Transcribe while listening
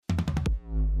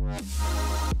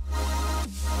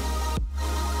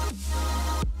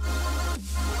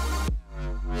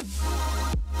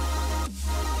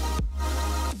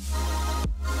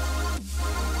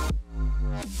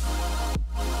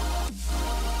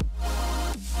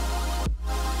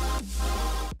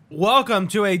Welcome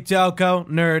to a Delco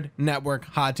Nerd Network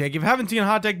Hot Take. If you haven't seen a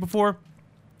Hot Take before,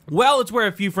 well, it's where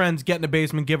a few friends get in the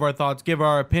basement, give our thoughts, give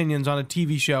our opinions on a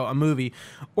TV show, a movie,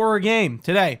 or a game.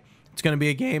 Today, it's going to be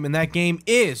a game, and that game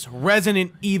is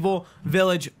Resident Evil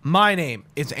Village. My name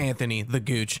is Anthony the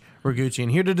Gooch Ragucci,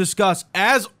 and here to discuss,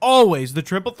 as always, the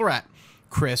triple threat,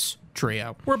 Chris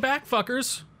Trio. We're back,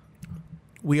 fuckers.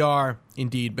 We are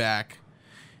indeed back,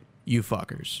 you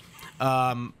fuckers.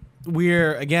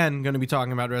 We're, again, going to be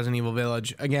talking about Resident Evil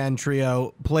Village. Again,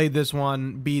 Trio played this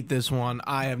one, beat this one.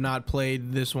 I have not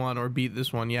played this one or beat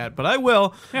this one yet, but I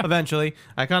will eventually.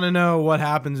 I kind of know what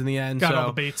happens in the end. Got all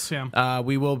the beats, yeah.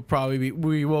 We will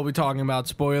be talking about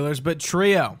spoilers. But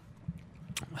Trio,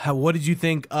 what did you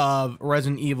think of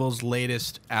Resident Evil's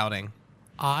latest outing?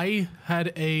 I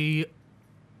had a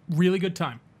really good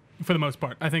time, for the most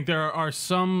part. I think there are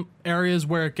some areas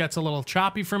where it gets a little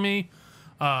choppy for me.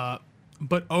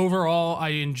 But overall, I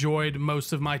enjoyed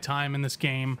most of my time in this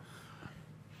game.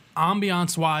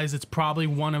 Ambiance-wise, it's probably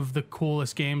one of the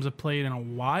coolest games I've played in a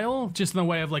while. Just in the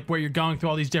way of like where you're going through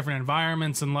all these different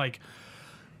environments and like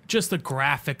just the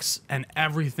graphics and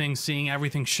everything, seeing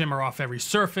everything shimmer off every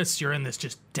surface. You're in this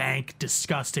just dank,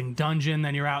 disgusting dungeon.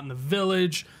 Then you're out in the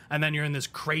village. And then you're in this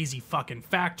crazy fucking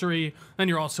factory. Then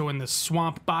you're also in this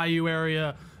swamp bayou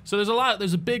area. So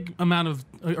there's a big amount of,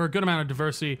 or a good amount of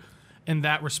diversity in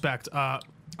that respect.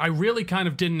 I really kind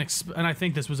of didn't and I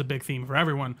think this was a big theme for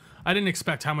everyone. I didn't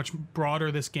expect how much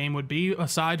broader this game would be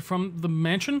aside from the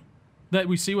mansion that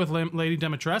we see with Lady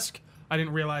Dimitrescu. I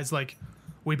didn't realize like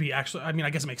we'd be actually, I mean, I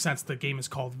guess it makes sense. The game is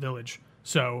called Village.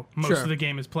 So most of the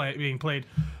game is being played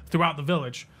throughout the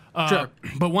village. But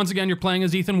once again, you're playing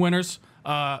as Ethan Winters.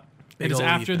 It is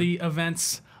after the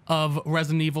events of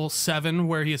Resident Evil 7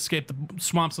 where he escaped the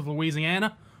swamps of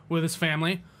Louisiana with his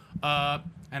family.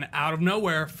 And out of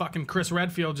nowhere, fucking Chris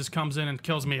Redfield just comes in and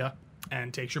kills Mia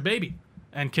and takes your baby.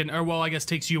 And I guess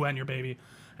takes you and your baby.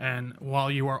 And while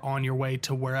you are on your way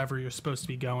to wherever you're supposed to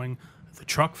be going, the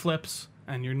truck flips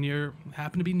and you're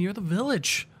happen to be near the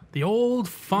village. The old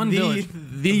fun village.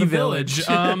 The village.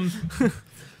 And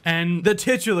the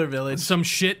titular village. Some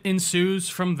shit ensues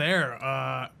from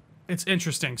there. It's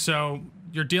interesting. So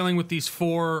you're dealing with these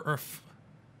five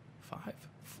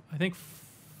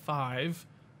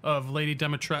of Lady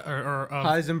Dimitrescu, or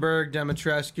Heisenberg,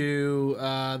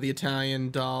 Dimitrescu, the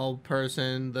Italian doll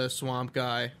person, the swamp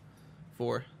guy.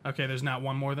 4. Okay, there's not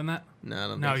one more than that? No, I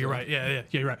don't No, think you're so. right. Yeah,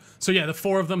 you're right. So yeah, the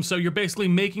 4 of them. So you're basically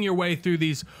making your way through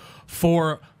these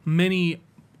 4 mini.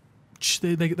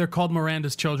 They're called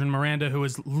Miranda's children. Miranda, who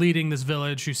is leading this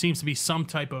village, who seems to be some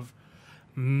type of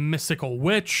mystical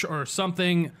witch or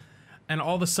something, and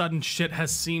all of a sudden shit has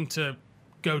seemed to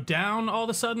go down. All of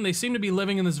a sudden they seem to be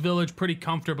living in this village pretty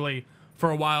comfortably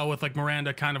for a while, with like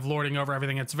Miranda kind of lording over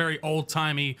everything. It's very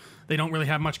old-timey. They don't really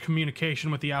have much communication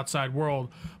with the outside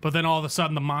world, but then all of a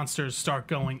sudden the monsters start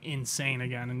going insane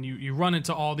again, and you run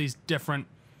into all these different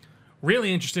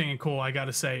really interesting and cool, I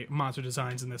gotta say, monster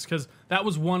designs in this, because that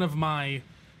was one of my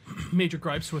major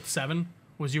gripes with 7,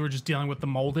 was you were just dealing with the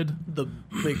molded. The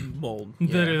big mold.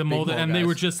 The molded, and they guys.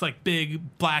 were just like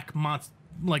big black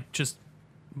like just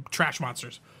trash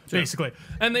monsters, basically.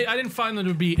 And I didn't find them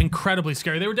to be incredibly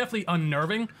scary. They were definitely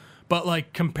unnerving, but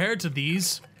like compared to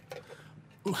these,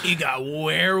 you got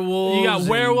werewolves.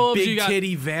 You big got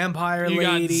titty vampire you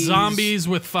ladies. got zombies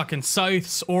with fucking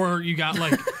scythes, or you got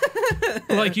like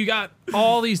like you got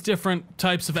all these different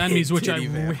types of enemies, which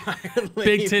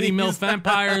big titty MILF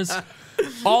vampires,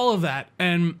 all of that.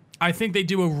 And I think they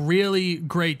do a really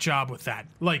great job with that.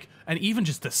 Like, and even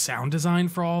just the sound design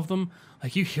for all of them.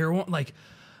 Like you hear one, like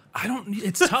I don't.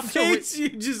 It's tough to. You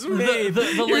just made.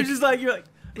 You're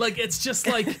like it's just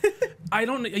like I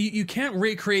don't. You can't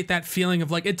recreate that feeling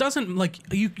of like it doesn't like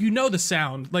you know the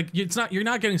sound, like it's not, you're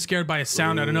not getting scared by a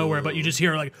sound out of nowhere, but you just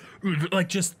hear like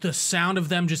just the sound of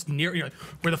them just near. You're like,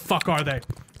 where the fuck are they?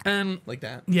 And like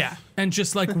that. Yeah, and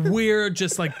just like weird,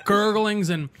 just like gurglings,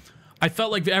 and I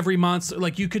felt like every monster,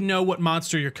 like you could know what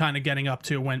monster you're kind of getting up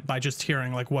to by just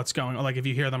hearing like what's going on. Like if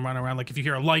you hear them run around, like if you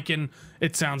hear a lichen,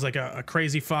 it sounds like a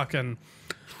crazy fuck, and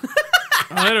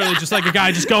literally just like a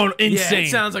guy just going insane. Yeah,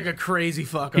 it sounds like a crazy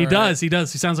fuck. He does. He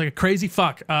sounds like a crazy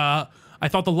fuck. I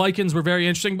thought the lichens were very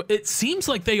interesting, but it seems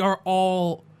like they are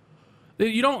all.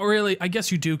 You don't really. I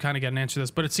guess you do kind of get an answer to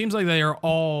this, but it seems like they are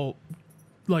all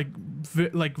like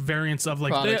variants of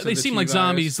like they seem like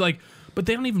zombies, like. But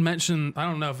they don't even mention.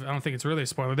 I don't think it's really a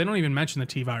spoiler. They don't even mention the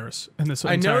T virus in this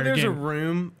entire game. I know there's a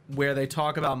room where they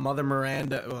talk about Mother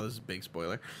Miranda. Well, this is a big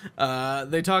spoiler.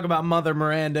 They talk about Mother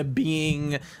Miranda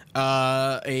being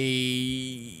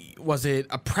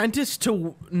apprenticed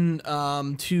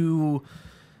to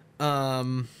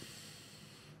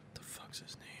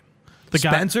The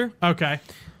guy- Spencer? Okay.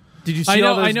 Did you see I know.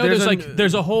 all those? I know.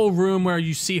 There's a whole room where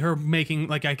you see her making,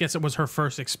 like, I guess it was her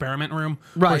first experiment room,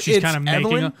 right. Where she's It's kind of making.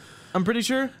 Evelyn, I'm pretty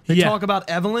sure they Yeah. talk about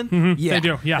Evelyn. Yeah, they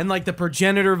do, yeah. and like the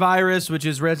progenitor virus, which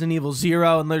is Resident Evil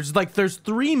 0, and there's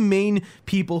three main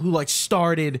people who like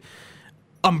started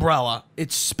Umbrella.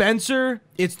 It's Spencer,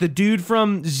 it's the dude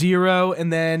from 0,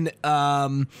 and then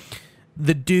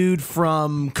the dude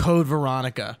from Code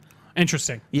Veronica.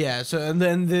 Interesting. Yeah, so and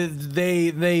then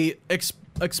they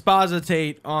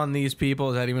expositate on these people.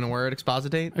 Is that even a word?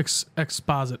 Expositate?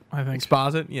 Exposit, I think.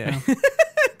 Exposit? Yeah.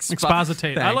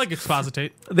 Expositate. I Thanks. like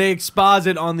expositate. They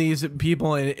exposit on these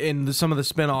people in some of the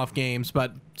spin-off games,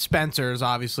 but Spencer is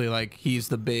obviously like he's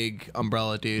the big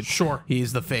Umbrella dude. Sure.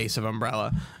 He's the face of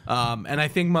Umbrella. And I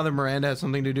think Mother Miranda has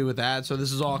something to do with that. So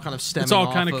this is all kind of stemming It's all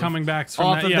off kind of coming back from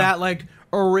off that. of Yeah. that like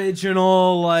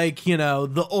original, like, you know,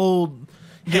 the old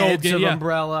heads game, of yeah.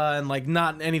 Umbrella, and like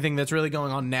not anything that's really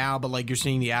going on now, but like you're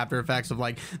seeing the after effects of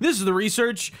like this is the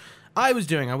research I was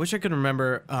doing. I wish I could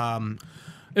remember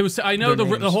It was. I know their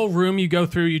the names. whole room you go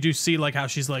through, you do see like how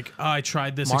she's like, oh, I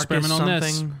tried this Marcus experiment on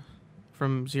this, something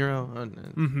from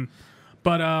 0.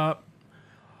 but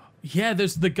yeah,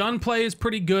 there's the gunplay is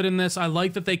pretty good in this. I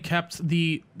like that they kept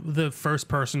the first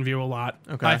person view a lot.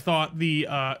 Okay. I thought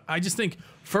I just think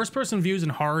first person views in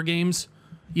horror games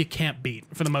you can't beat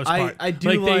for the most part. I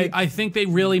do like I think they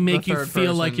really make the you third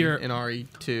feel like person you're. in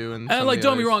RE2 and And like,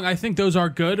 don't get me wrong, I think those are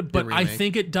good, but I remake.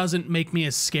 think it doesn't make me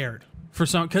as scared for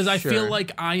some because I feel Sure.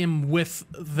 like I am with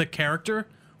the character,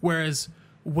 whereas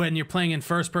when you're playing in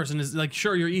first person, is like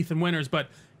sure you're Ethan Winters, but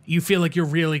you feel like you're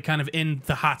really kind of in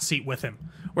the hot seat with him.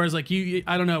 Whereas like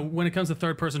I don't know, when it comes to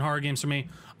third person horror games for me,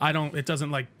 it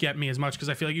doesn't like get me as much because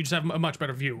I feel like you just have a much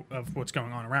better view of what's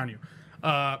going on around you.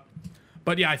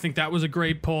 But yeah, I think that was a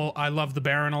great pull. I love the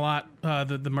Baron a lot,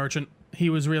 the merchant. He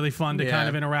was really fun to Yeah. kind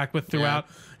of interact with throughout.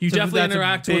 Yeah. You So definitely that's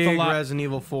interact a big with a lot. Resident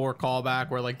Evil 4 callback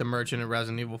where like the merchant in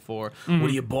Resident Evil 4. What are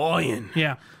you buying?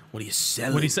 Yeah. What are you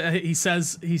selling? What he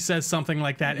says something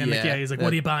like that, and Yeah, he's like,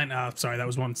 "What are you buying?" Oh, sorry, that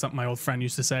was something my old friend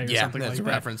used to say, or yeah, something that's like a that.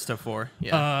 reference to 4.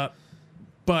 Yeah.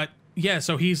 But yeah,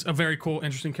 so he's a very cool,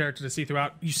 interesting character to see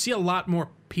throughout. You see a lot more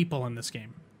people in this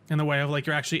game in the way of like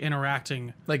you're actually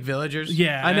interacting. like villagers?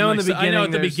 Yeah, I know and, in the like, I beginning. know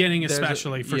at the there's- beginning there's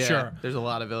especially, for yeah, sure. There's a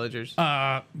lot of villagers.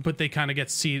 But they kind of get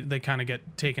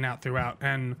taken out throughout,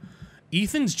 and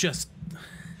Ethan's just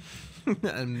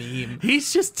A meme.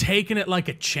 he's just taking it like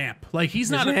a champ. Like he's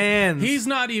not hands. he's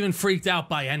not even freaked out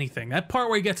by anything. That part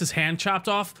where he gets his hand chopped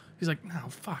off, he's like, "No,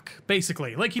 fuck."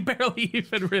 Basically, like he barely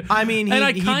even. I mean, he, and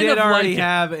I he kind did of already like it.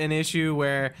 have an issue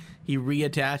where he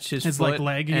reattached his His, foot like,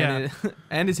 leg, and, yeah.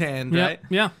 and his hand, Yeah, right?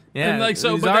 yeah, Yeah, And like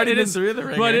so, he's but already it been is through the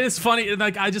ringer. But it is funny. And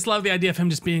like I just love the idea of him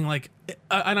just being like,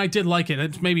 and I did like it.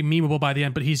 It's maybe memeable by the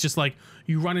end, but he's just like,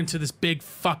 you run into this big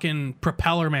fucking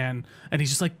propeller man, and he's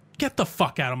just like, get the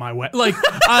fuck out of my way. Like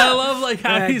I love like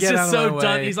how Yeah, he's get just out of so my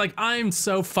done. way. He's like, I'm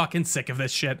so fucking sick of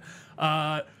this shit.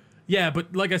 Yeah,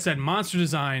 but like I said, monster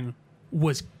design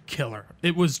was killer.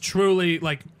 It was truly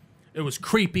like, it was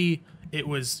creepy. It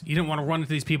was, you didn't want to run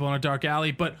into these people in a dark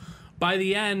alley, but by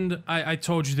the end, I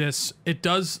told you this, it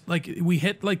does, like, we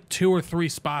hit like 2 or 3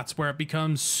 spots where it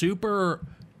becomes super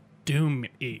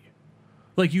Doom-y.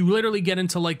 Like, you literally get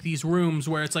into like these rooms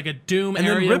where it's like a Doom And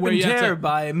then area Rip where and you have Tear to,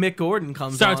 by Mick Gordon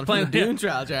comes Starts on playing- from the yeah. Dune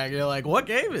soundtrack. You're like, what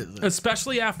game is this?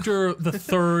 especially after the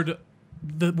third,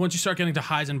 once you start getting to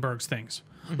Heisenberg's things.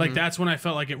 Mm-hmm. Like, that's when I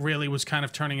felt like it really was kind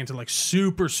of turning into like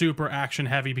super, super action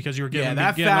heavy because you were Yeah, getting,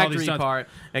 that getting all these factory stunts. part.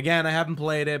 Again, I haven't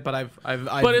played it, but I've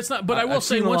But it's not. But I will I've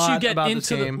say, seen a once you lot get about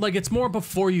this into the, game. like, it's more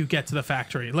before you get to the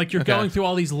factory. Like you're Okay. going through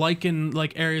all these lichen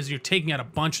like areas, you're taking out a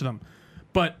bunch of them.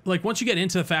 But like once you get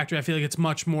into the factory, I feel like it's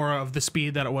much more of the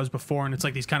speed that it was before, and it's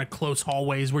like these kind of close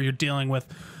hallways where you're dealing with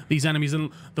these enemies,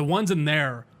 and the ones in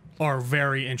there are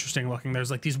very interesting looking.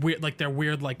 There's like these weird, like they're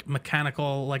weird, like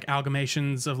mechanical, like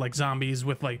amalgamations of like zombies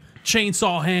with like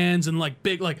chainsaw hands and like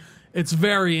big, like it's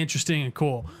very interesting and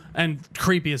cool and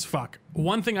creepy as fuck.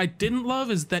 One thing I didn't love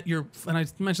is that and I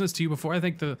mentioned this to you before, I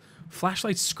think the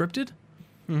flashlight's scripted.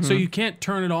 So you can't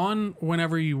turn it on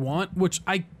whenever you want, which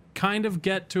I kind of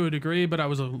get to a degree, but I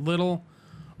was a little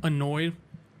annoyed.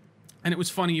 And it was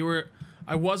funny,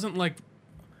 I wasn't like,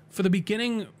 for the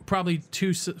beginning, probably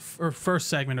first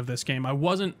segment of this game, I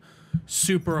wasn't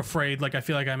super afraid like I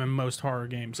feel like I'm in most horror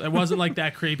games. I wasn't like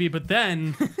that creepy, but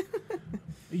then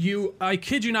I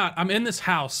kid you not, I'm in this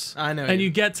house. I know and you.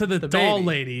 you get to the doll baby.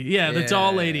 lady. Yeah, the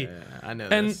doll lady. I know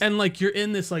And this. and like you're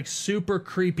in this like super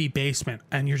creepy basement,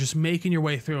 and you're just making your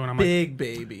way through, and I'm like, Big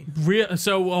baby.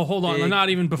 so hold on, Big, not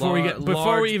even before we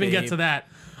large even get to babe. that.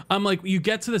 I'm like, you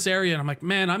get to this area, and I'm like,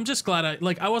 man, I'm just glad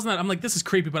I wasn't that. I'm like, this is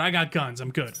creepy, but I got guns. I'm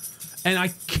good. And I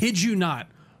kid you not,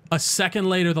 a second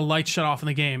later, the lights shut off in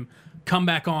the game, come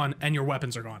back on, and your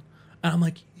weapons are gone. And I'm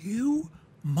like, you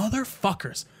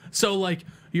motherfuckers. So, like,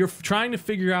 you're trying to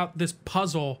figure out this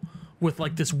puzzle with,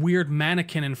 like, this weird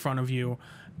mannequin in front of you,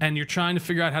 and you're trying to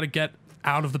figure out how to get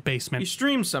out of the basement. You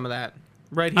streamed some of that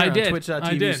right here I on did.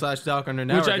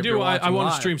 twitch.tv/DalkUnderNetwork. Which I do. I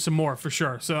want to stream some more for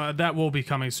sure. So that will be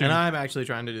coming soon. And I'm actually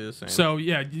trying to do the same. So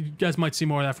yeah, you guys might see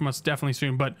more of that from us definitely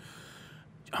soon. But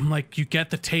I'm like, you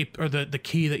get the tape or the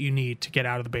key that you need to get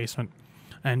out of the basement,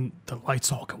 and the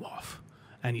lights all go off,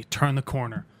 and you turn the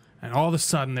corner, and all of a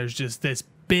sudden there's just this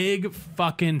big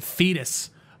fucking fetus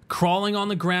crawling on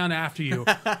the ground after you,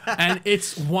 and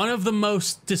it's one of the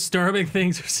most disturbing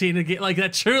things I've seen again. Like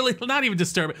that, truly not even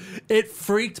disturbing. It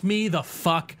freaked me the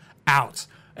fuck out.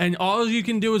 And all you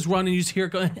can do is run, and you just hear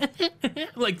it going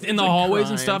like in the hallways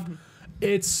and stuff.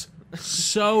 It's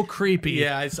so creepy.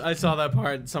 Yeah, I saw that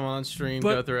part. Someone on stream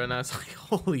But go through it, and I was like,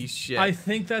 holy shit. I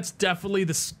think that's definitely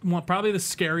probably the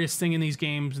scariest thing in these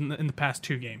games in the past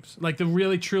 2 games. Like the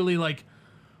really truly like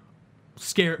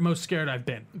most scared I've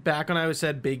been. Back when I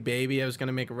said Big Baby, I was going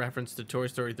to make a reference to Toy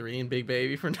Story 3 and Big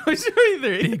Baby from Toy Story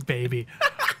 3. Big Baby.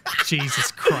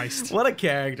 Jesus Christ. What a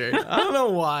character. I don't know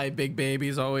why Big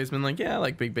Baby's always been like, yeah, I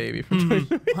like Big Baby from Toy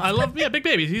Story. I love Big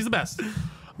Baby. He's the best.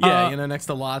 Yeah, next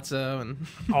to Lotso and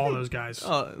all those guys.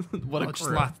 oh, what a Just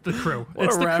crew. the crew. What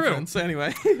It's a the reference.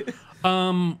 Anyway.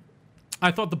 crew. I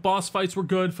thought the boss fights were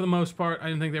good for the most part. I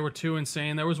didn't think they were too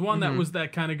insane. There was one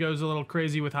that kind of goes a little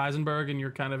crazy with Heisenberg, and you're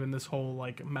kind of in this whole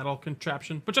like metal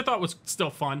contraption, which I thought was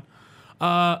still fun.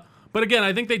 But again,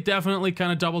 I think they definitely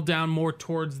kind of doubled down more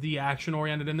towards the action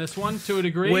oriented in this one to a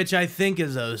degree. Which I think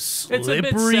is a a bit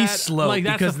slippery sad. slope, Like,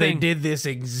 that's because the they thing. did this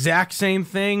exact same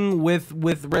thing with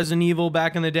Resident Evil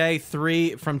back in the day.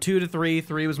 3 from 2 to 3,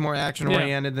 3 was more action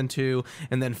oriented than 2,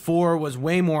 and then 4 was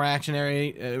way more action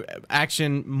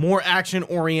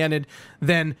oriented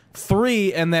than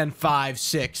 3, and then 5,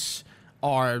 6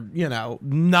 are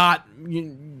not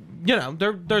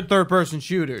they're third person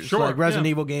shooters. Sure, like Resident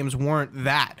Evil games weren't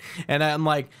that, and I'm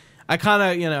like, I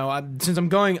kind of since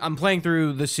I'm playing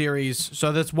through the series,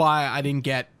 so that's why I didn't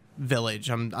get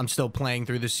Village. I'm still playing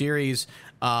through the series,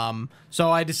 so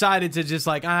I decided to just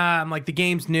like I'm like, the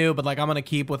game's new, but like I'm gonna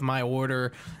keep with my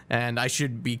order, and I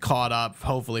should be caught up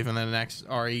hopefully for the next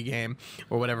RE game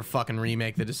or whatever fucking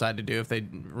remake they decide to do, if they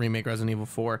remake Resident Evil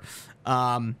 4.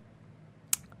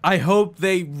 I hope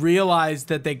they realize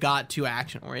that they got too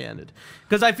action oriented,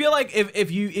 because I feel like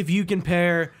if you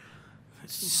compare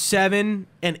 7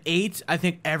 and 8, I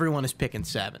think everyone is picking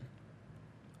 7.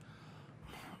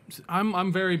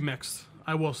 I'm very mixed,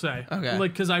 I will say. Okay.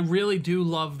 Like, because I really do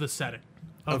love the setting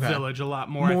of Okay. Village a lot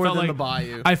more. More I felt than like, the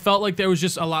Bayou. I felt like there was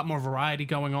just a lot more variety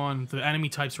going on. The enemy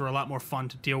types were a lot more fun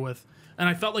to deal with, and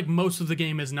I felt like most of the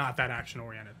game is not that action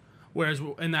oriented. Whereas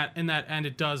in that end,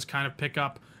 it does kind of pick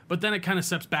up, but then it kind of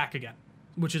steps back again,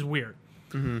 which is weird.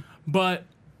 But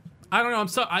I don't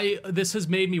know. This has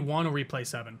made me want to replay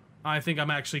 7. I think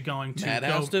I'm actually going to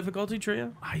Madhouse go. difficulty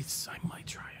trio. I might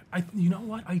try it. You know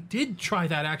what? I did try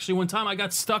that actually one time. I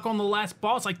got stuck on the last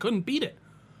boss. I couldn't beat it.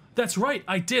 That's right.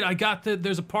 I did. I got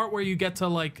there's a part where you get to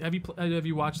like. Have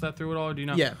you watched that through it all? Or do you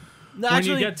know? Yeah. No, When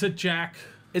actually, you get to Jack.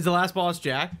 is the last boss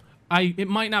Jack? It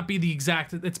might not be the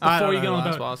exact. It's I don't before you know get the on the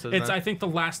last boat. boss, isn't It's it? I think the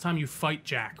last time you fight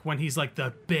Jack when he's like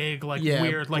the big Yeah,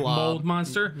 weird like blob. mold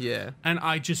monster. Yeah. And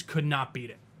I just could not beat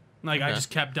it. Like I Okay. just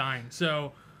kept dying.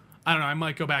 So I don't know. I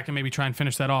might go back and maybe try and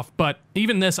finish that off. But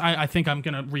even this, I think I'm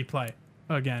gonna replay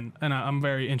again, and I'm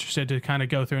very interested to kind of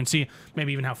go through and see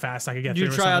maybe even how fast I could get Did you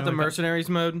through. or try out something the like that. mercenaries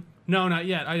mode? No, not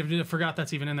yet. I forgot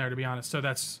that's even in there, to be honest. So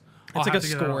that's It's like a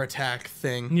score attack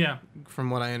thing, Yeah.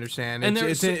 from what I understand. And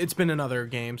It's been in other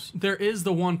games. There is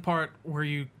the one part where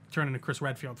you turn into Chris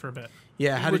Redfield for a bit.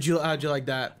 Yeah, how'd you like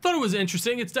that? Thought it was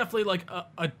interesting. It's definitely like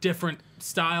a different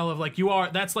style of like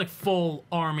that's like full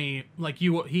army. Like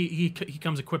he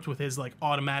comes equipped with his like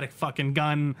automatic fucking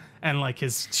gun and like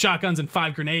his shotguns and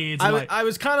 5 grenades. And, I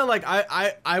was kind of like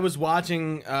I was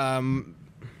watching.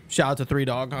 Shout out to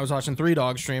 3Dog. I was watching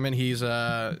 3Dog stream, and he's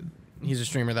a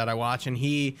streamer that I watch, and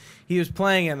he was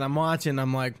playing it, and I'm watching.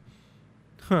 I'm like,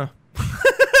 huh.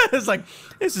 It's like,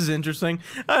 this is interesting.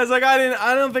 I was like,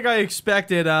 I don't think I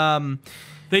expected.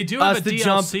 they do have us a to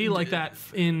DLC jump- like that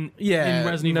in Yeah,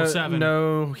 Resident Evil 7.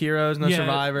 No heroes, no Yeah,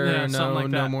 survivor, yeah, something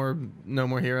like that. no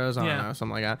more heroes. I don't Yeah. know,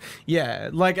 something like that. Yeah,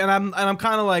 like, and I'm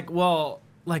kind of like, well,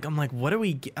 like I'm like, what are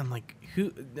we? I'm like,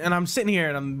 who? And I'm sitting here,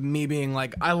 and I'm me being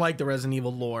like, I like the Resident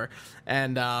Evil lore,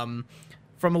 and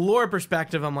from a lore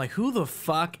perspective, I'm like, who the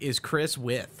fuck is Chris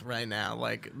with right now?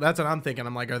 Like, that's what I'm thinking.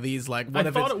 I'm like, are these like? What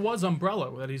I thought it was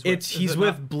Umbrella that he's with. He's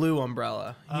with Blue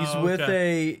Umbrella. He's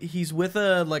with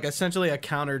a like essentially a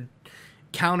counter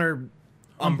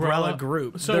umbrella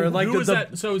group. So they're like who is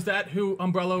that? So is that who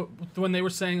Umbrella? When they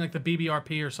were saying like the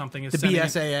BBRP or something is the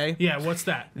BSAA? Yeah, what's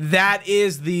that? That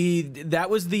is a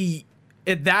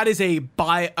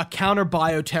counter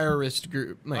bioterrorist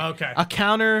group. Like, Okay. A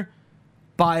counter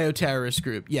bioterrorist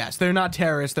group. Yes, they're not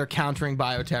terrorists. They're countering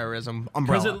bioterrorism.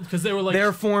 Umbrella. Because they were like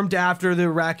They're formed after the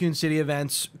Raccoon City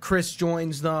events. Chris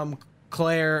joins them.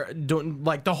 Claire,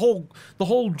 like the whole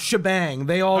shebang.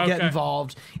 They all get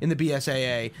involved in the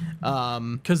BSAA.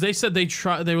 Because they said they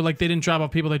were like they didn't drop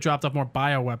off people. They dropped off more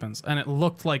bioweapons, and it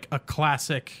looked like a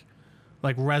classic,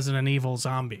 like Resident Evil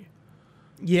zombie.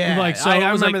 Yeah, like so. I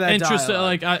it was remember like that interesting.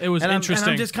 dialogue. Like it was and interesting.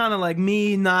 I'm just kind of like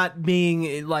me not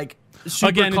being like. Super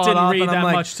Again, it caught didn't up, read and I'm that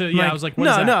like, much to. Yeah, I was like, what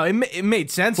is that? No, it made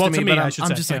sense Well, to to me, me, but I I'm should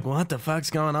say, just yeah. like, what the fuck's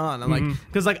going on? I'm like,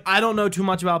 because like I don't know too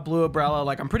much about Blue Umbrella.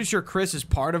 Like I'm pretty sure Chris is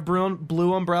part of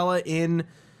Blue Umbrella in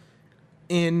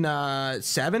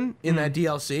 7 in that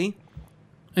DLC.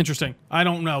 Interesting. I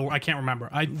don't know. I can't remember.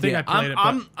 I think I played it.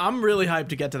 But I'm really hyped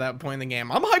to get to that point in the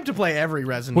game. I'm hyped to play every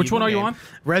Resident Which Evil one are you game. on?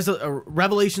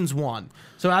 Revelations 1.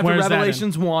 So after Where's that in?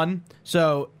 Revelations 1,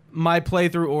 so my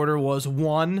playthrough order was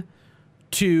 1,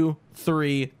 2,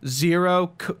 3,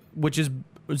 0, which is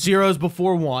 0's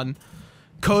before 1.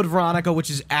 Code Veronica, which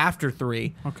is after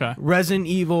 3. Okay. Resident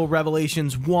Evil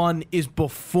Revelations 1 is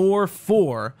before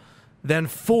 4. Then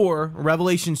 4,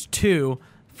 Revelations 2,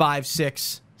 5,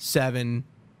 6, 7,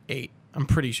 8. I'm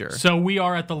pretty sure. So we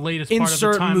are at the latest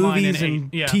Insert part of the timeline movies in 8.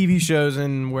 and Yeah. TV shows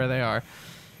and where they are.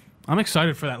 I'm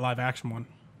excited for that live action one.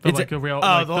 It's Like a real,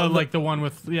 oh, like the one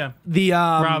with The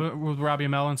with Robbie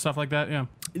Amell and stuff like that. Yeah.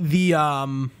 the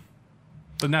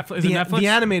The Netflix. Is it Netflix? the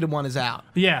animated one is out.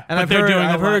 Yeah, And but they're doing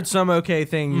I've a lot. heard some okay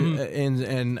things,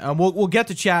 and we'll get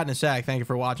to chat in a sec. Thank you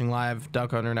for watching live,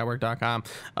 DuckHunterNetwork.com.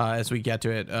 As we get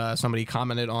to it, somebody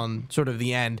commented on sort of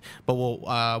the end, but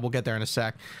we'll get there in a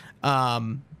sec.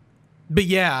 But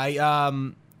yeah,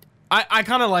 I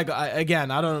kind of like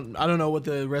again. I don't know what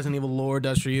the Resident Evil lore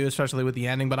does for you, especially with the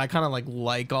ending, but I kind of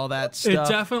like all that stuff.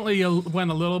 It definitely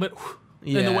went a little bit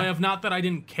in the Yeah. way of not that I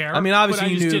didn't care. I mean, obviously but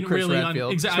I you just knew didn't Chris really Redfield, I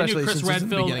knew especially Chris since this is the Redfield,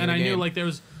 beginning and of I the knew game. like there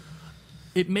was.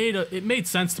 It made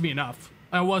sense to me enough.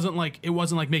 It wasn't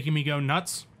like making me go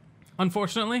nuts,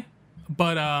 unfortunately,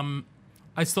 but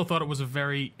I still thought it was a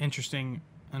very interesting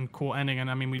and cool ending.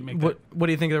 And I mean, we make that. What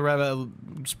do you think of the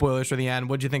spoilers for the end?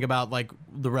 What do you think about like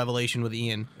the revelation with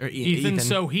Ethan?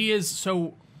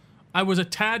 So I was a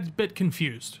tad bit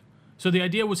confused. So the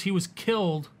idea was he was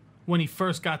killed when he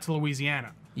first got to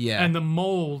Louisiana. Yeah. And the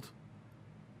mold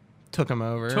took him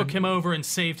over and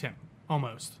saved him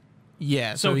almost.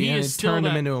 Yeah, So he is still turned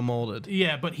him that- into a molded.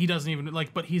 Yeah, but he doesn't even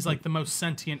but he's like the most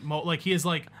sentient mold. Like he is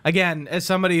like Again, as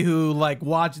somebody who like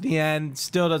watched the end,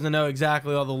 still doesn't know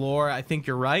exactly all the lore, I think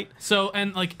you're right. so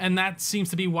and that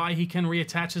seems to be why he can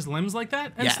reattach his limbs like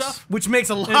that and stuff. Which makes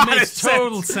a lot It of makes sense.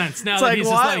 total sense now It's that like he's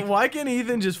why, just like why can't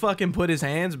Ethan just fucking put his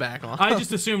hands back on? I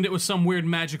just assumed it was some weird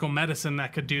magical medicine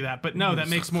that could do that, but no, that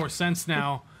makes more sense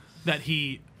now that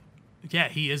he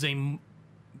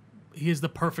is the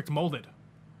perfect molded,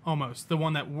 almost the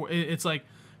one that it's like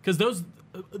because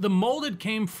the molded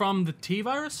came from the T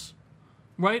virus,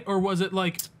 right? Or was it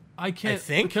like I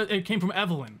think because it came from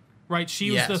Evelyn, right?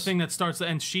 She was the Yes. thing that starts,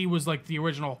 and she was like the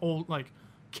original whole like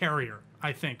carrier,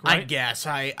 I think, right? I guess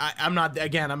I'm not there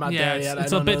it's- yet.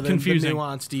 it's I a don't bit know the confusing.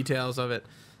 nuanced details of it.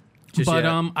 Just But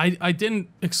yet. I didn't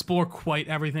explore quite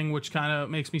everything, which kind of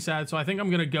makes me sad. So I think I'm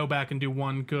gonna go back and do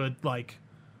one good like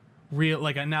real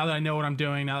like now that I know what I'm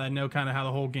doing, now that I know kind of how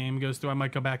the whole game goes through, I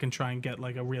might go back and try and get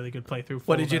like a really good playthrough.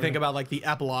 What did you think about like the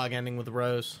epilogue ending with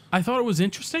Rose? I thought it was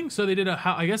interesting. So they did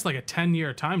I guess like a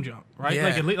 10-year time jump, right? Yeah.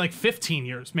 Like at least like 15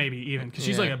 years maybe even because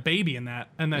she's Yeah. like a baby in that,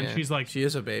 and then Yeah. she's like She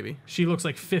is a baby. she looks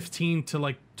like 15 to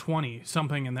like 20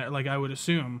 something in there. Like I would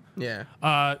assume. Yeah.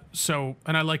 So,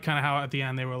 and I like kind of how at the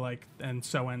end they were like, and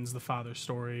so ends the father's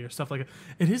story or stuff like that.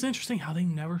 It is interesting how they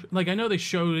never, like, I know they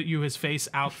showed you his face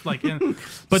out, like,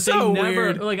 but So they never,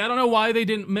 weird. like, I don't know why they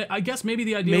didn't, I guess maybe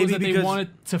the idea was Maybe that they because-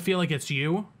 wanted to feel like it's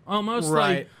you almost,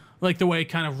 Right. like the way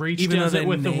kind of Reach Even does though it they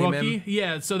with the name rookie. him.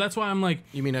 Yeah, so that's why I'm like,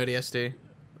 You mean ODST?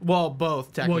 Well,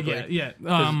 both well, technically.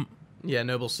 yeah. Yeah,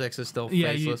 Noble 6 is still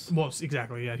Yeah, faceless. well,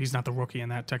 exactly. Yeah, he's not the rookie in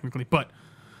that technically, but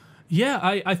yeah,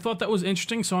 I thought that was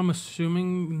interesting. So I'm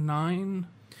assuming 9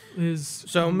 is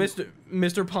So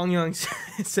Mr. Pong Young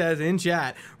says in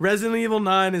chat, Resident Evil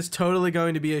 9 is totally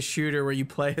going to be a shooter where you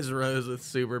play as Rose with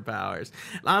superpowers.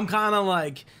 I'm kind of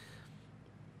like,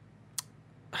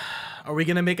 are we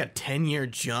gonna make a 10-year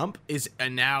jump?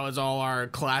 And now is all our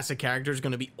classic characters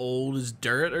gonna be old as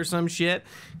dirt or some shit?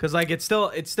 Because like it's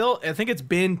still. I think it's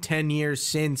been 10 years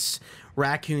since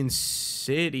Raccoon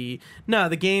City. No,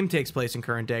 the game takes place in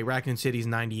current day. Raccoon City's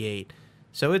 98,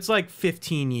 so it's like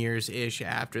 15 years ish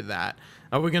after that.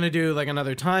 Are we gonna do like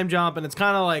another time jump? And it's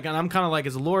kind of like, and I'm kind of like,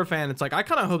 as a lore fan, it's like I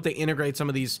kind of hope they integrate some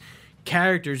of these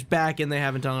characters back in they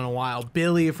haven't done in a while.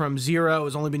 Billy from Zero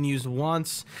has only been used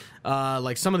once.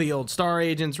 Like some of the old Star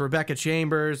agents, Rebecca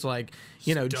Chambers, like,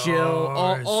 you know, Jill,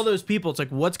 all those people. It's like,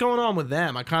 what's going on with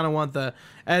them? I kind of want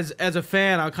as a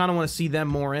fan, I kind of want to see them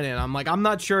more in it. I'm like, I'm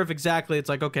not sure if exactly it's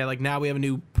like, okay, like now we have a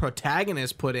new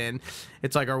protagonist put in.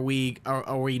 It's like, are we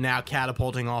now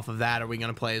catapulting off of that? Are we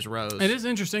going to play as Rose? It is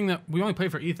interesting that we only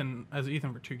played for Ethan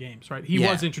for 2 games, right? He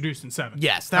was introduced in 7.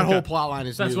 Yes, that whole plot line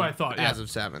is That's new what I thought, as of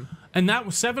 7. And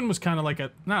that 7 was kind of like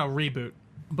not a reboot,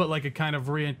 but like a kind of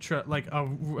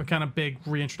a kind of big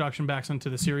reintroduction back into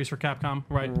the series for Capcom,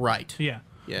 right? Right. Yeah.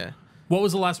 Yeah. What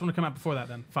was the last one to come out before that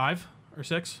then? 5 or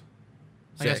 6?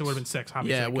 I guess it would have been 6,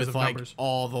 obviously. Yeah, with like numbers.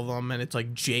 all of them, and it's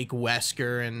like Jake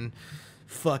Wesker and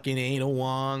fucking Ada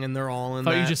Wong, and they're all in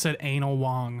I thought that. you just said Anal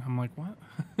Wong. I'm like, what?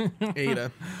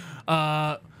 Ada.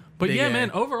 But Big yeah, A.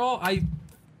 man, overall, I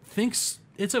think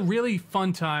it's a really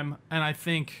fun time, and I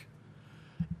think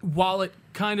while it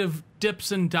kind of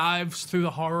dips and dives through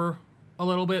the horror a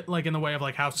little bit, like in the way of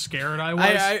like how scared I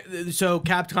was. So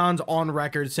Capcom's on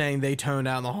record saying they toned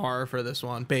down the horror for this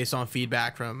one based on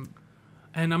feedback from.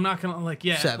 And I'm not gonna like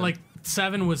 7. like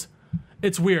 7 was.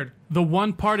 It's weird. The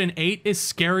one part in 8 is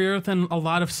scarier than a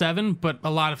lot of 7, but a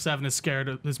lot of 7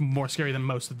 is more scary than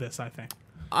most of this, I think.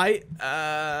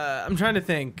 I'm trying to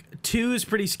think. 2 is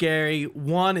pretty scary.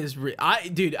 1 is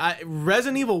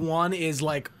Resident Evil 1 is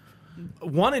like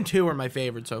 1 and 2 are my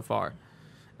favorite so far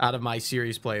out of my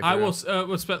series playthrough. I will.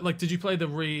 Like, did you play the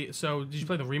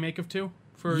remake of 2?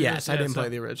 Yes, I didn't play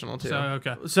the original 2. So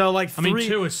okay. So like 3, I mean,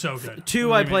 2 is so good.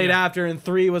 2 I played after, and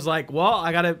 3 was like, well,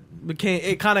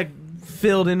 it kind of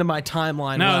filled into my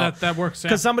timeline. No, that works.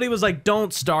 Because somebody was like,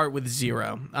 don't start with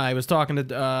 0. I was talking to,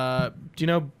 do you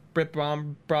know Britt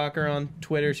Brocker on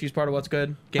Twitter? She's part of What's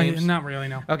Good Games. Not really,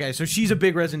 no. Okay, so she's a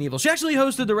big Resident Evil. She actually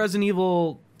hosted the Resident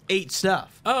Evil 8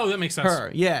 stuff. Oh, that makes sense. Her,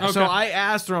 yeah. Okay. So I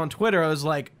asked her on Twitter, I was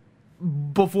like,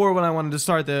 before when I wanted to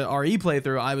start the RE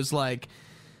playthrough, I was like,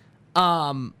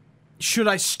 should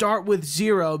I start with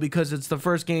 0 because it's the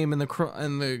first game in the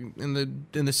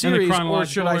series, or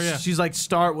should I? Yeah. She's like,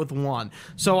 start with 1.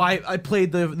 So I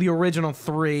played the original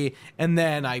 3, and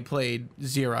then I played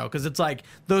 0 because it's like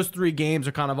those 3 games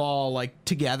are kind of all like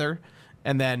together.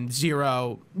 And then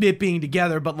 0, it being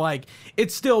together, but like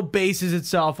it still bases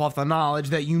itself off the knowledge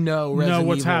that Resident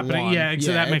what's Evil happening. 1. Yeah,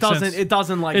 so that makes sense. It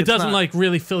doesn't like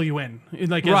really fill you in,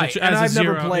 like right. as and I've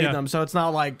Zero, never played them, so it's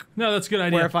not like no, that's a good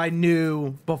idea. where if I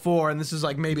knew before, and this is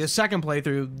like maybe a second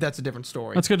playthrough, that's a different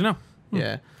story. That's good to know.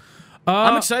 Yeah.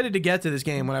 I'm excited to get to this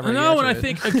game whenever I get to and I it.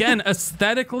 think again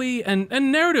aesthetically and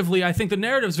narratively, I think the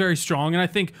narrative's very strong, and I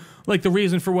think like the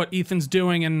reason for what Ethan's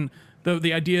doing and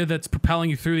the idea that's propelling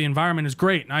you through the environment is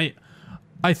great. And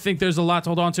I think there's a lot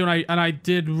to hold on to, and I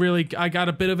got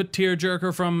a bit of a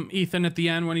tearjerker from Ethan at the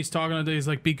end when he's talking to he's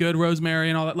like, "Be good, Rosemary,"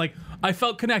 and all that. Like, I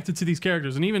felt connected to these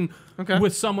characters, and even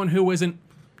with someone who isn't,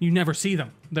 you never see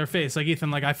their face, like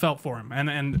Ethan. Like I felt for him,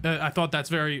 and I thought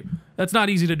that's not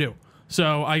easy to do.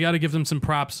 So I got to give them some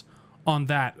props on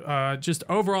that. Just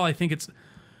overall, I think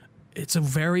it's a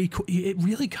very cool. It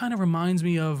really kind of reminds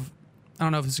me of, I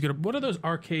don't know if this is good. What are those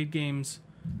arcade games?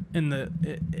 In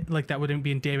like that wouldn't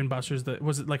be in Dave and Buster's.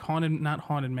 Was it like not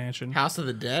Haunted Mansion? House of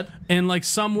the Dead? And like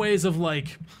some ways of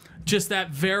like just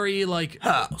that very like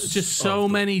just so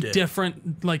many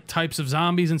different like types of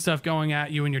zombies and stuff going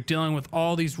at you, and you're dealing with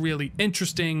all these really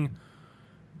interesting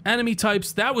enemy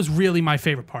types. That was really my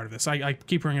favorite part of this. I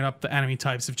keep bringing up the enemy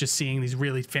types of just seeing these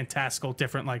really fantastical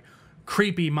different like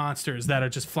creepy monsters that are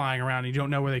just flying around and you don't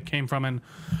know where they came from. And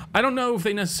I don't know if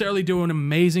they necessarily do an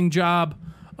amazing job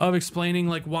of explaining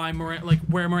like why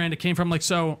where Miranda came from. Like,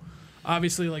 so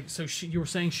obviously, like, so you were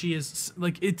saying she is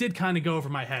like, it did kind of go over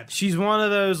my head. She's one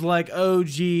of those like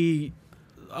OG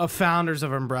founders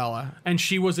of Umbrella, and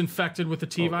she was infected with the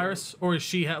T virus, or is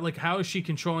she like how is she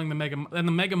controlling the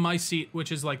Megamycete,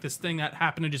 which is like this thing that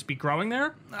happened to just be growing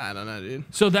there? I don't know, dude.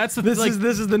 So that's the this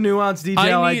is the nuanced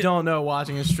detail I don't know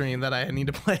watching a stream that I need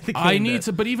to play the game.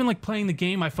 But even like playing the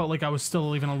game, I felt like I was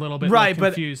still even a little bit right,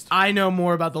 like, confused. But I know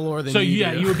more about the lore than you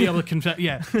do. You would be able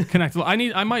to connect.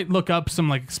 I might look up some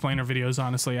like explainer videos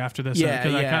honestly after this. Yeah.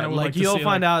 I kind of like you'll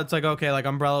find out. It's like, okay, like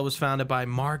Umbrella was founded by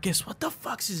Marcus. What the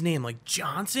fuck's his name? Like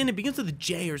Johnson. It begins with a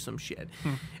J or some shit.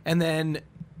 And then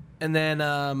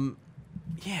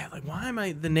yeah, like why am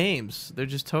I the names? They're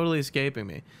just totally escaping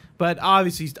me. But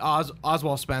obviously,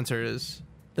 Oswald Spencer is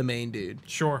the main dude.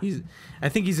 Sure. I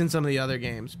think he's in some of the other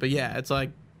games. But yeah, it's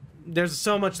like there's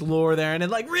so much lore there, and it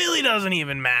like really doesn't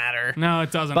even matter. No,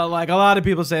 it doesn't. But like a lot of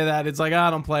people say that it's like I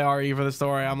don't play RE for the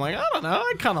story. I'm like I don't know.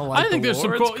 I kind of like. I think there's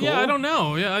lore. some cool, It's Yeah, I don't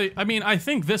know. Yeah, I mean, I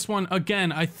think this one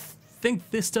again. I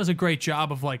think this does a great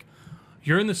job of like,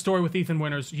 you're in the story with Ethan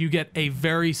Winters. You get a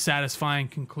very satisfying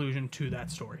conclusion to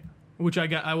that story, which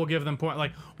I will give them point.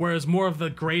 Like, whereas more of the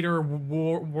greater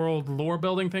world lore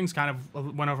building things kind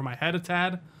of went over my head a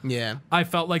tad. Yeah. I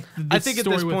felt like I think at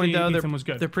this point though Ethan was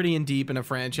good. they're pretty in deep in a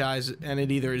franchise, and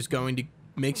it either is going to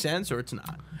make sense or it's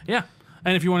not. Yeah.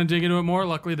 And if you want to dig into it more,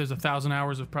 luckily there's 1,000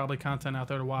 hours of probably content out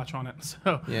there to watch on it.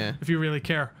 So Yeah. if you really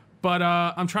care. But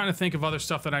I'm trying to think of other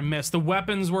stuff that I missed. The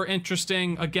weapons were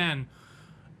interesting. Again,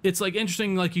 it's like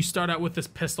interesting. Like you start out with this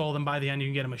pistol, then by the end you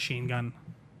can get a machine gun,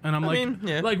 and I'm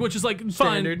like, which is like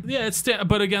Standard. fine. Yeah, it's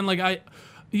but again, like I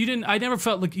never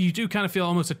felt like you do kind of feel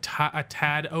almost a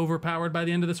tad overpowered by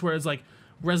the end of this. Whereas like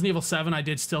Resident Evil 7, I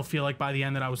did still feel like by the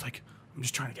end that I was like, I'm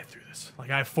just trying to get through this.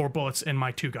 Like I have 4 bullets in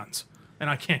my 2 guns,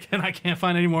 and I can't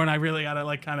find any more, and I really gotta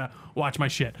like kind of watch my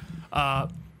shit.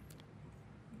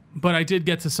 But I did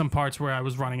get to some parts where I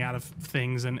was running out of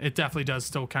things, and it definitely does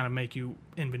still kind of make you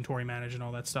inventory manage and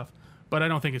all that stuff. But I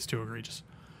don't think it's too egregious.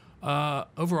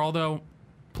 Overall, though,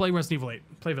 play Resident Evil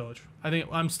 8. Play Village. I think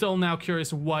I'm still now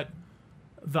curious what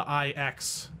the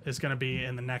IX is going to be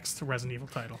in the next Resident Evil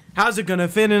title. How's it gonna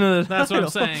fit into the That's title?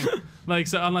 what I'm saying. Like,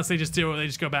 so unless they just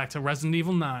go back to Resident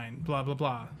Evil 9, blah blah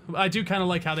blah. I do kind of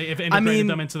like how they integrated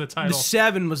them into the The title.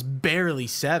 7 was barely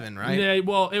 7, right? Yeah,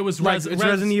 well, it was Like, it's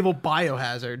Resident Evil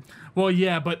Biohazard. Well,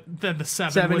 yeah, but then the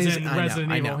 7 was is in I know,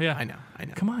 Resident I Evil. know, Yeah, I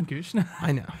know. Come on, Gooch.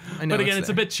 I know. But again, it's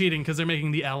a there. bit cheating because they're making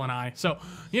the L and I. So,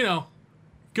 you know,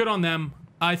 good on them.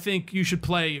 I think you should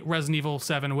play Resident Evil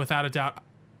 7 without a doubt.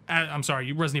 I'm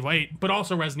sorry, Resident Evil 8, but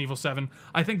also Resident Evil 7.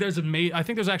 I think there's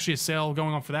actually a sale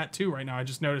going on for that too right now. I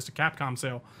just noticed a Capcom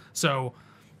sale. So,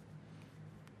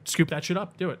 scoop that shit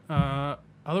up. Do it.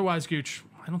 Otherwise, Gooch,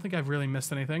 I don't think I've really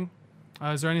missed anything.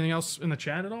 Is there anything else in the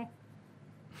chat at all?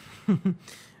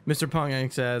 Mr.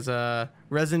 Pongang says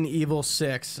Resident Evil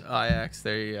 6 IX.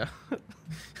 There you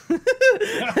go.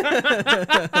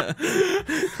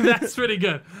 That's pretty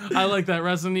good. I like that.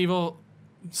 Resident Evil.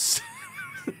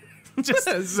 just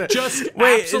Wait, is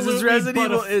absolutely this Resident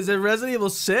Evil? Is it Resident Evil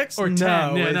 6 or 10?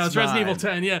 No, No, it's Resident Evil 9.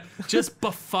 10. Yeah, just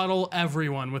befuddle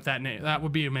everyone with that name. That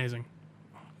would be amazing.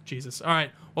 Jesus. All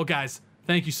right. Well, guys,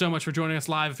 thank you so much for joining us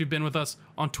live. If you've been with us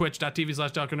on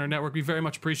twitch.tv/DelcoNerd we very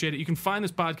much appreciate it. You can find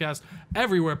this podcast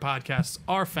everywhere podcasts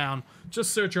are found.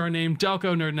 Just search our name,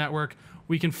 Delco Nerd Network.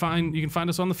 You can find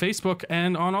us on the Facebook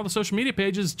and on all the social media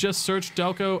pages. Just search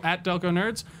Delco at Delco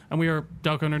Nerds, and we are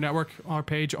Delco Nerd Network, our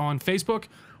page on Facebook.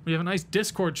 We have a nice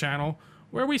Discord channel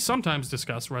where we sometimes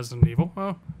discuss Resident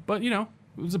Evil, but you know,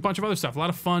 there's a bunch of other stuff. A lot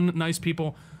of fun, nice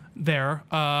people there.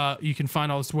 You can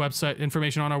find all this website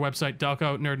information on our website,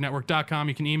 DelcoNerdNetwork.com.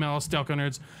 You can email us,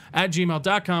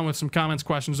 DelcoNerds@gmail.com, with some comments,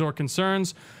 questions, or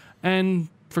concerns. And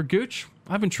for Gooch,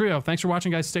 I've been Trio. Thanks for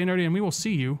watching, guys. Stay nerdy, and we will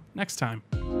see you next time.